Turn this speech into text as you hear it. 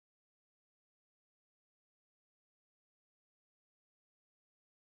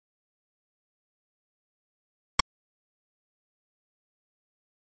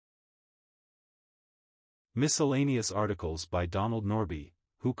Miscellaneous articles by Donald Norbie,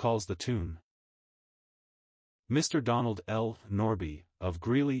 who calls the tune. Mr. Donald L. Norbie, of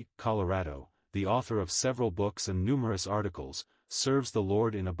Greeley, Colorado, the author of several books and numerous articles, serves the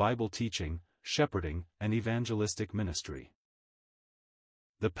Lord in a Bible teaching, shepherding, and evangelistic ministry.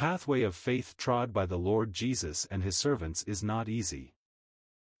 The pathway of faith trod by the Lord Jesus and his servants is not easy.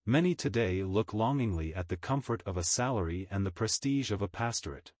 Many today look longingly at the comfort of a salary and the prestige of a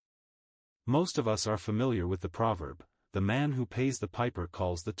pastorate. Most of us are familiar with the proverb, "The man who pays the piper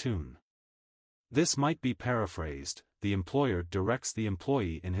calls the tune." This might be paraphrased, the employer directs the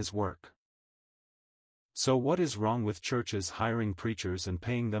employee in his work. So what is wrong with churches hiring preachers and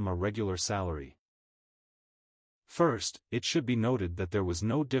paying them a regular salary? First, it should be noted that there was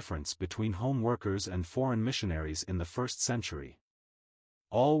no difference between home workers and foreign missionaries in the first century.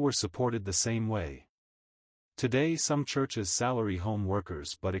 All were supported the same way. Today some churches salary home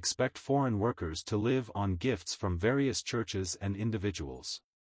workers but expect foreign workers to live on gifts from various churches and individuals.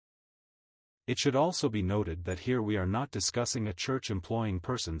 It should also be noted that here we are not discussing a church employing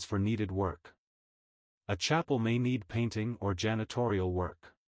persons for needed work. A chapel may need painting or janitorial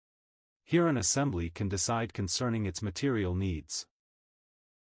work. Here an assembly can decide concerning its material needs.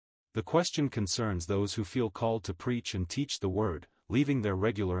 The question concerns those who feel called to preach and teach the word, leaving their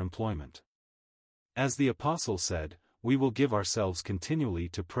regular employment. As the apostle said, "We will give ourselves continually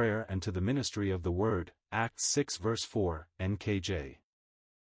to prayer and to the ministry of the word," Acts 6 verse 4, NKJ.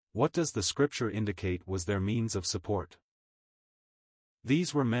 What does the scripture indicate was their means of support?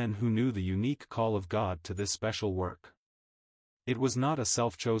 These were men who knew the unique call of God to this special work. It was not a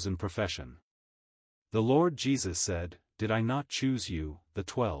self-chosen profession. The Lord Jesus said, "Did I not choose you, the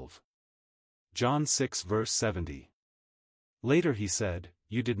 12?" John 6 verse 70. Later he said,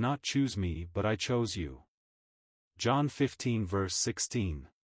 "You did not choose me but I chose you." John 15 verse 16.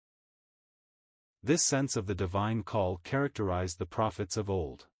 This sense of the divine call characterized the prophets of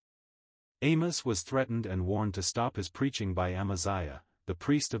old. Amos was threatened and warned to stop his preaching by Amaziah, the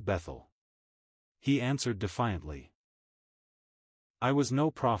priest of Bethel. He answered defiantly, "I was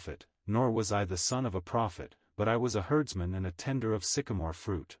no prophet, nor was I the son of a prophet, but I was a herdsman and a tender of sycamore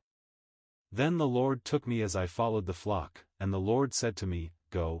fruit. Then the Lord took me as I followed the flock, and the Lord said to me,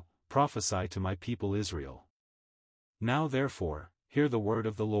 Go, prophesy to my people Israel. Now therefore, hear the word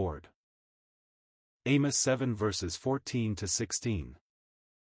of the Lord." Amos 7 verses 14 to 16.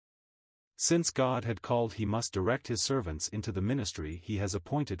 Since God had called, he must direct his servants into the ministry he has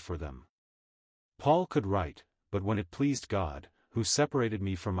appointed for them. Paul could write, "But when it pleased God, who separated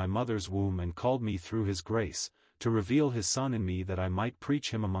me from my mother's womb and called me through his grace, to reveal his Son in me that I might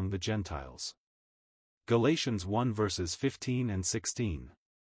preach him among the Gentiles." Galatians 1 verses 15 and 16.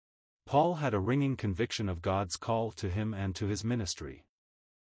 Paul had a ringing conviction of God's call to him and to his ministry.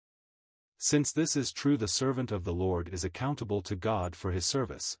 Since this is true, the servant of the Lord is accountable to God for his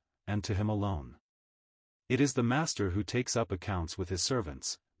service, and to him alone. It is the master who takes up accounts with his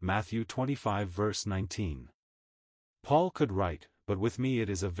servants, Matthew 25 verse 19. Paul could write, "But with me it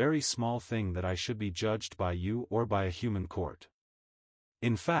is a very small thing that I should be judged by you or by a human court.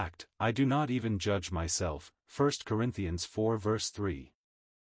 In fact, I do not even judge myself," 1 Corinthians 4 verse 3.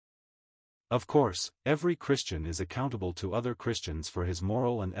 Of course, every Christian is accountable to other Christians for his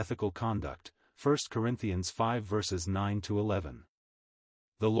moral and ethical conduct, 1 Corinthians 5 verses 9 to 11.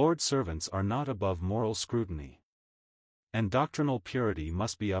 The Lord's servants are not above moral scrutiny. And doctrinal purity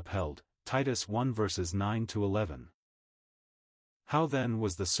must be upheld, Titus 1 verses 9 to 11. How then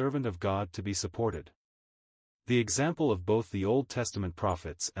was the servant of God to be supported? The example of both the Old Testament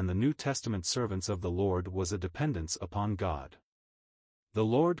prophets and the New Testament servants of the Lord was a dependence upon God. The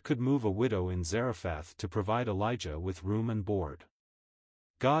Lord could move a widow in Zarephath to provide Elijah with room and board.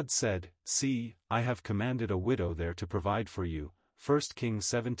 God said, "See, I have commanded a widow there to provide for you," 1 Kings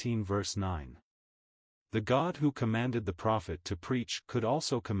 17 verse 9. The God who commanded the prophet to preach could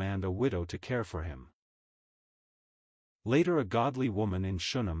also command a widow to care for him. Later a godly woman in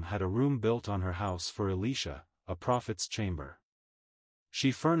Shunem had a room built on her house for Elisha, a prophet's chamber.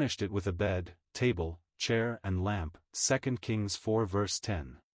 She furnished it with a bed, table, chair and lamp, 2 Kings 4 verse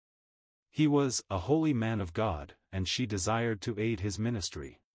 10. He was a holy man of God, and she desired to aid his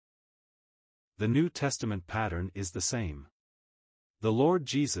ministry. The New Testament pattern is the same. The Lord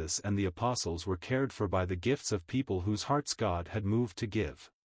Jesus and the apostles were cared for by the gifts of people whose hearts God had moved to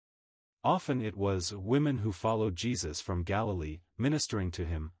give. Often it was women who followed Jesus from Galilee, ministering to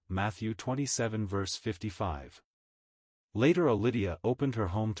him, Matthew 27 verse 55. Later a Lydia opened her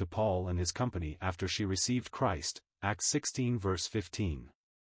home to Paul and his company after she received Christ, Acts 16 verse 15.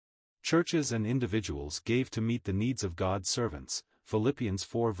 Churches and individuals gave to meet the needs of God's servants, Philippians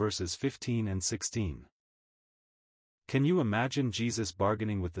 4 verses 15 and 16. Can you imagine Jesus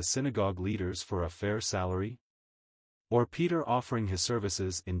bargaining with the synagogue leaders for a fair salary? Or Peter offering his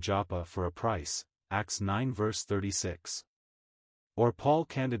services in Joppa for a price, Acts 9 verse 36. Or Paul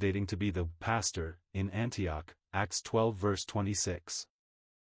candidating to be the pastor in Antioch, Acts 12 verse 26.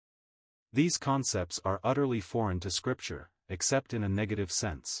 These concepts are utterly foreign to Scripture, except in a negative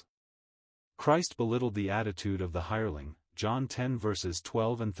sense. Christ belittled the attitude of the hireling, John 10 verses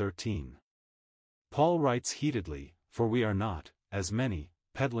 12 and 13. Paul writes heatedly, "For we are not, as many,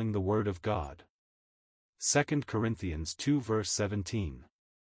 peddling the word of God." 2 Corinthians 2 verse 17.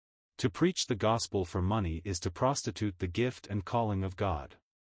 To preach the gospel for money is to prostitute the gift and calling of God.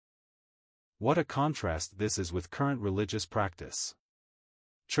 What a contrast this is with current religious practice.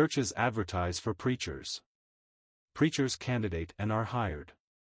 Churches advertise for preachers. Preachers candidate and are hired.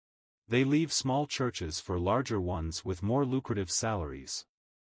 They leave small churches for larger ones with more lucrative salaries.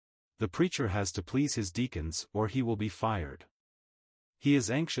 The preacher has to please his deacons or he will be fired. He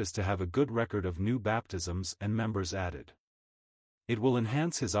is anxious to have a good record of new baptisms and members added. It will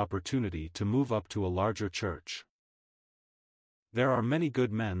enhance his opportunity to move up to a larger church. There are many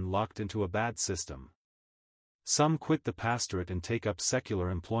good men locked into a bad system. Some quit the pastorate and take up secular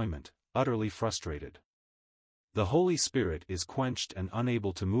employment, utterly frustrated. The Holy Spirit is quenched and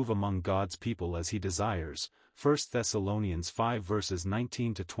unable to move among God's people as he desires, 1 Thessalonians 5 verses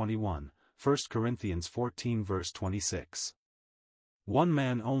 19 to 21, 1 Corinthians 14 verse 26. One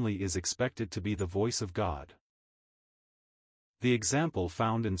man only is expected to be the voice of God. The example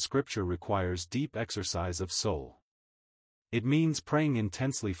found in Scripture requires deep exercise of soul. It means praying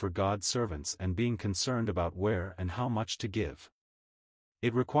intensely for God's servants and being concerned about where and how much to give.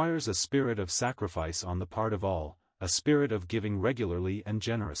 It requires a spirit of sacrifice on the part of all, a spirit of giving regularly and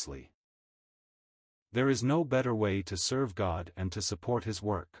generously. There is no better way to serve God and to support His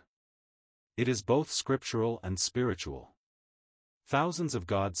work. It is both scriptural and spiritual. Thousands of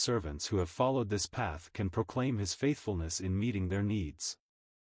God's servants who have followed this path can proclaim His faithfulness in meeting their needs.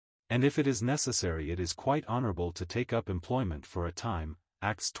 And if it is necessary, it is quite honorable to take up employment for a time,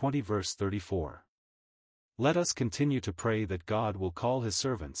 Acts 20 verse 34. Let us continue to pray that God will call His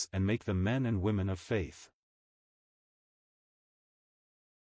servants and make them men and women of faith.